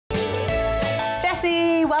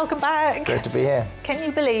Jesse, welcome back. Great to be here. Can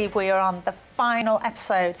you believe we are on the final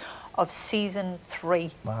episode of season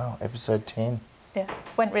 3? Wow, episode 10. Yeah,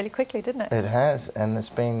 went really quickly, didn't it? It has, and it's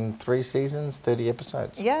been 3 seasons, 30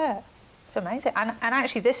 episodes. Yeah, it's amazing. And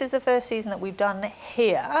actually, this is the first season that we've done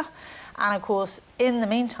here. And of course, in the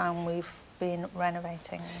meantime, we've been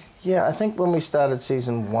renovating. Yeah, I think when we started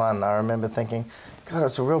season 1, I remember thinking, God,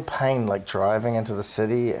 it's a real pain, like driving into the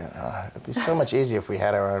city. It'd be so much easier if we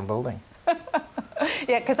had our own building.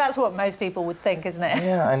 Yeah, because that's what most people would think, isn't it?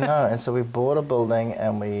 Yeah, I know. And so we bought a building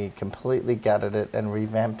and we completely gutted it and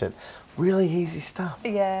revamped it. Really easy stuff.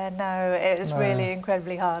 Yeah, no, it was really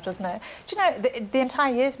incredibly hard, wasn't it? Do you know, the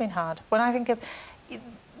entire year's been hard. When I think of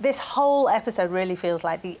this whole episode, really feels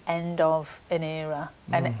like the end of an era,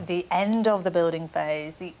 and the end of the building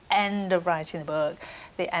phase, the end of writing the book,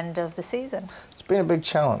 the end of the season. It's been a big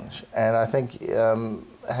challenge, and I think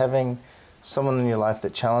having someone in your life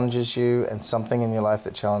that challenges you and something in your life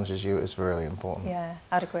that challenges you is really important. Yeah,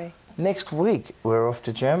 I'd agree. Next week, we're off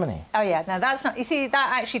to Germany. Oh yeah, no, that's not, you see,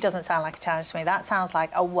 that actually doesn't sound like a challenge to me. That sounds like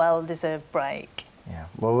a well-deserved break. Yeah,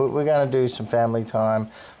 well, we're going to do some family time,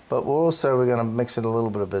 but we're going to mix in a little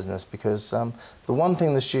bit of business because the one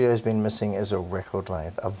thing the studio's been missing is a record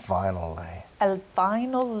lathe, a vinyl lathe. A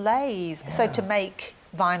vinyl lathe, so to make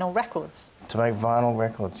vinyl records. To make vinyl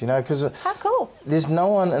records, you know, because how cool. There's no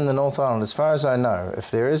one in the North Island, as far as I know.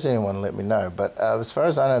 If there is anyone, let me know. But as far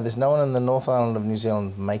as I know, there's no one in the North Island of New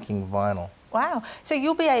Zealand making vinyl. Wow. So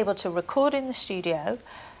you'll be able to record in the studio,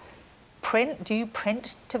 print. Do you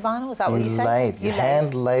print to vinyl? Is that what you said? You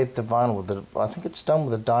hand lathe to vinyl with it. I think it's done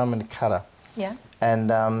with a diamond cutter. Yeah. And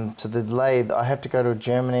to the lathe, I have to go to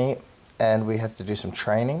Germany and we have to do some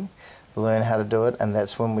training, learn how to do it, and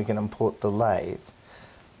that's when we can import the lathe.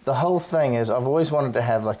 The whole thing is, I've always wanted to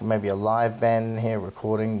have like maybe a live band in here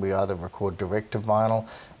recording. We either record direct to vinyl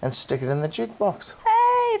and stick it in the jukebox.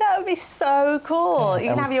 Hey, that would be so cool. You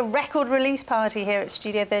can have your record release party here at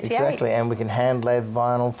Studio 38. Exactly, and we can hand lathe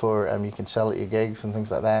vinyl for, you can sell at your gigs and things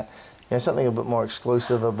like that. You know, something a bit more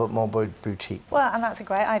exclusive, a bit more boutique. Well, and that's a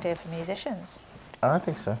great idea for musicians. I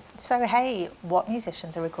think so. So, hey, what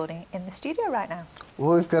musicians are recording in the studio right now?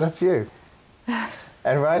 Well, we've got a few.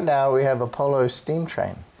 And right now we have Apollo Steam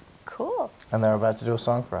Train. Cool. And they're about to do a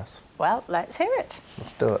song for us. Well, let's hear it.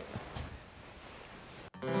 Let's do it.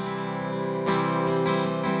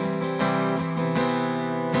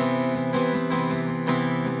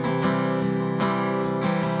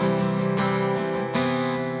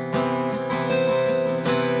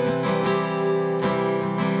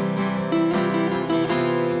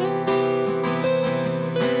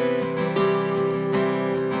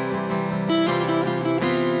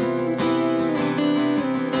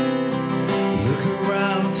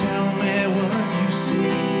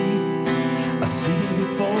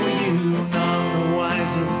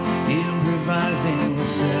 Improvising the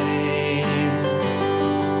same.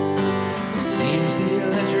 It seems the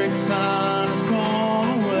electric sun has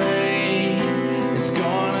gone away. It's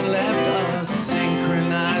gone and left us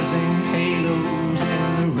synchronizing halos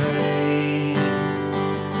in the rain.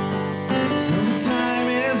 So the time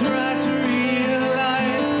is right to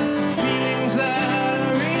realize feelings that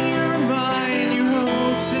are in your mind. Your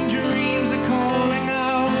hopes and dreams are calling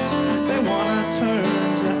out. They want to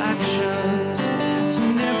turn to actions. So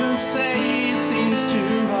never say it seems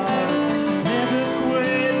too hard. Never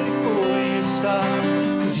quit before you start.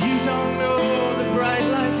 'Cause you don't know the bright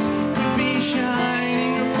lights could be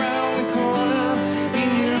shining around the corner in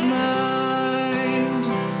your mind.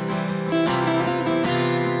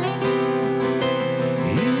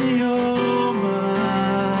 In your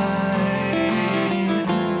mind.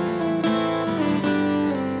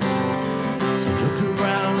 So look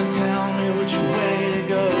around and tell me which way to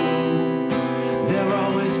go. They're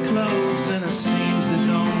always closed and it seems there's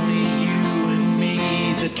only you and me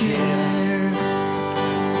that care.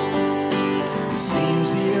 It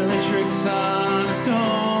seems the electric sun has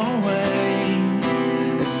gone away.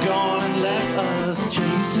 It's gone and left us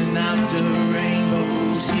chasing after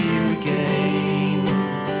rainbows here again.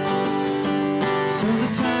 So the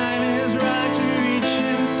time is right to reach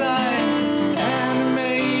inside.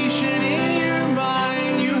 Animation in your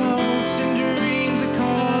mind. Your hopes and dreams are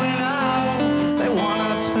calling out. They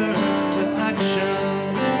wanna turn to action.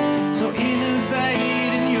 So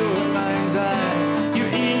innovate in your mind's eye. Your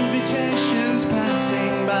invitation's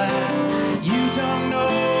passing by. You don't know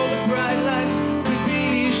the bright lights could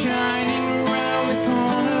be shining around the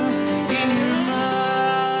corner in your mind.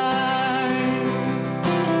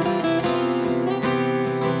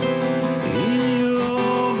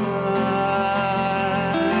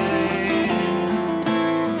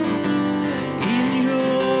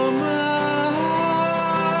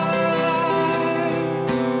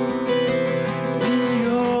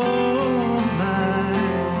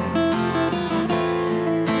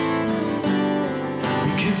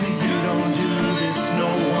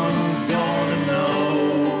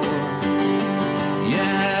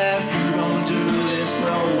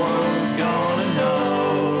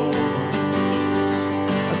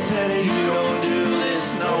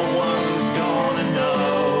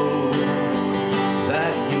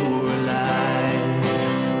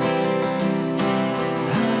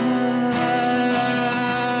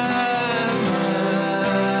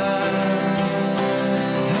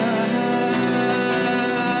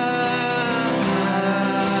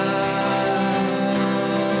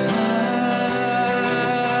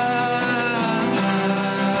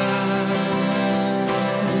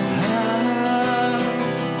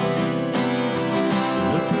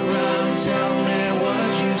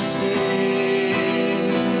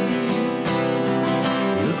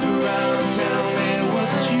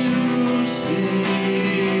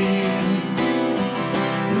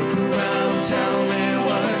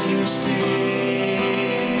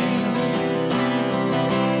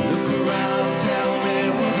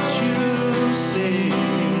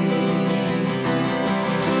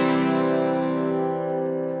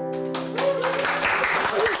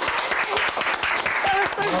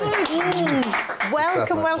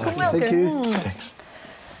 welcome. Thank you. Thanks.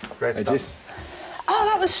 Great Hey, stuff. Jess. Oh,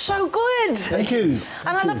 that was so good. Thank you.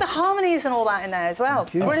 And I love the harmonies and all that in there as well.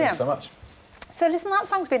 you. Brilliant. Thanks so much. So listen, that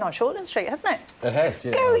song's been on Shortland Street, hasn't it? It has,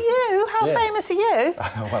 yeah. Go you! How Yeah. famous are you?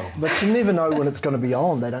 Well, But you never know when it's going to be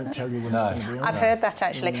on. They don't tell you when it's going to be on. I've heard that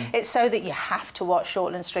actually. It's so that you have to watch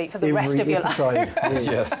Shortland Street for the rest of your life.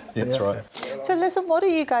 yeah, that's right. So listen, what are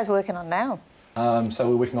you guys working on now? So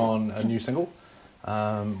we're working on a new single,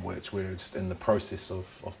 which we're just in the process of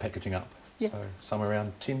packaging up. Yeah. So somewhere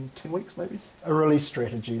around 10 weeks maybe. A release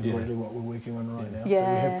strategy is Yeah. really what we're working on right now. So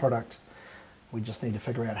Yeah. we have product. We just need to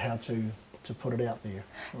figure out how to put it out there.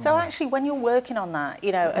 So actually, when you're working on that,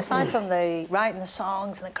 you know, aside from the writing the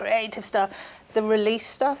songs and the creative stuff, the release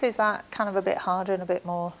stuff, is that kind of a bit harder and a bit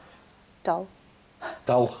more dull?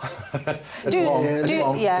 Dull. It's Do, long. Yeah, It's do,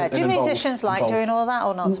 long yeah, and do involved- musicians like involved. doing all that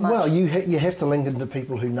or not so much? Well, you have to link into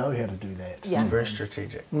people who know how to do that. Yeah. Very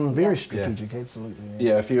strategic. Very Yeah. strategic, absolutely.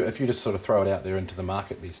 Yeah, if you just sort of throw it out there into the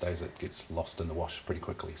market these days, it gets lost in the wash pretty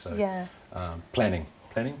quickly. So Yeah. planning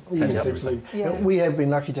Yes, everything. absolutely. Yeah. We have been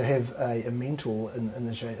lucky to have a mentor in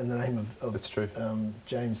the name of That's true.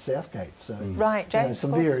 James Southgate. So Right, you know, James,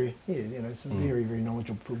 some of course. very very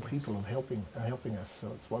knowledgeable people of helping us.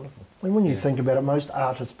 So it's wonderful. And when you think about it, most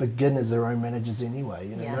artists begin as their own managers anyway.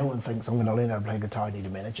 You know, Yeah. no one thinks I'm going to learn how to play guitar. I need a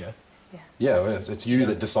manager. Yeah, well, it's you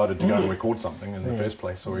that decided to go and record something in the Yeah. first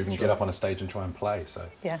place, or even get up on a stage and try and play. So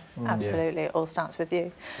Yeah, absolutely. It all starts with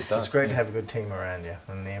you. it does. It's great to yeah. have a good team around you,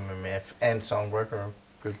 and the MMF and Songworker are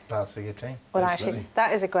good parts of your team. Well, Absolutely. actually,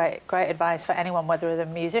 that is a great advice for anyone, whether they're a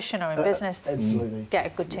musician or in business. Absolutely. Get a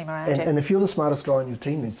good team around And, you. and if you're the smartest guy on your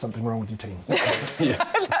team, there's something wrong with your team.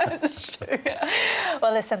 That is true.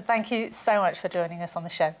 Well, listen, thank you so much for joining us on the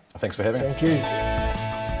show. Thanks for having us. Thank you.